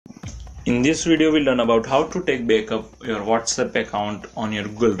In this video we'll learn about how to take backup your WhatsApp account on your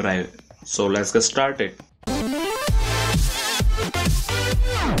Google Drive. So let's get started.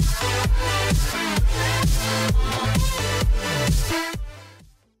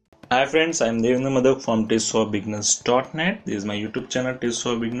 Hi friends, I am Devendra Madhok from tips4beginners.net. This is my YouTube channel Tips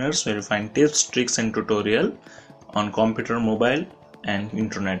for Beginners, where you find tips, tricks and tutorial on computer, mobile and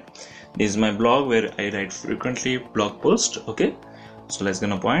internet. This is my blog where I write frequently blog posts. Okay, so let's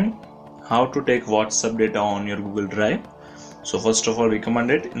get a point. How to take WhatsApp data on your Google Drive. So first of all,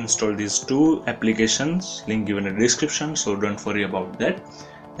 recommended install these two applications, link given in the description, so don't worry about that.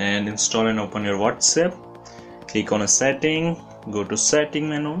 And install and open your WhatsApp. Click on a setting, go to setting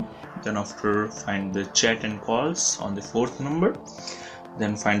menu, then after find the chat and calls on the 4th number,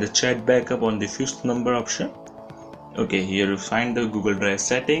 then find the chat backup on the 5th number option. Okay, here you find the Google Drive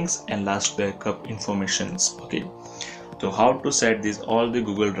settings and last backup informations. Okay, so how to set these all the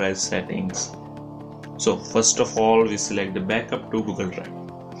Google Drive settings. So first of all, we select the backup to Google Drive.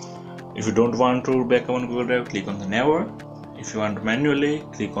 If you don't want to backup on Google Drive, click on the never. If you want to manually,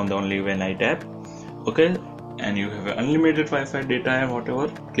 click on the only when I tap. Okay, and you have unlimited Wi-Fi data and whatever,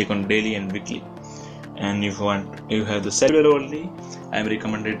 click on daily and weekly. And if you have the cellular only, I am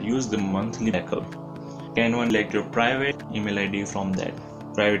recommended use the monthly backup. Can one select your private email ID from that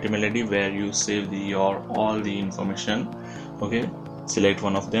private email ID where you save all the information. Okay, select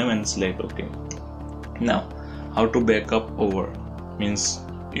one of them and select OK. Now how to backup over means,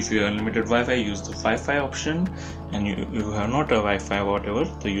 if you have unlimited Wi-Fi, use the Wi-Fi option, and you have not a Wi-Fi whatever,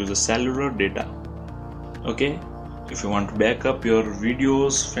 so use the cellular data. Okay, if you want to back up your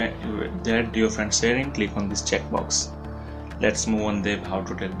videos that your friends sharing, click on this checkbox. Let's move on there how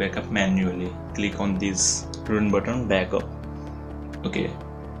to take backup manually. Click on this run button, backup. Okay,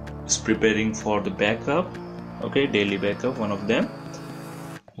 it's preparing for the backup. Okay, daily backup, one of them.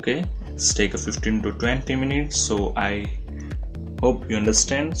 Okay, it's take a 15 to 20 minutes, so I hope you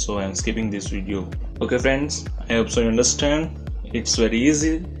understand, so I'm skipping this video. Okay friends, I hope so you understand. It's very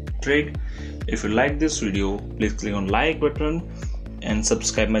easy trick. If you like this video, please click on like button and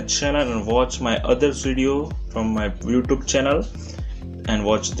subscribe my channel and watch my other video from my YouTube channel and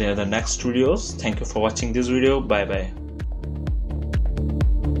watch the next videos. Thank you for watching this video. Bye bye.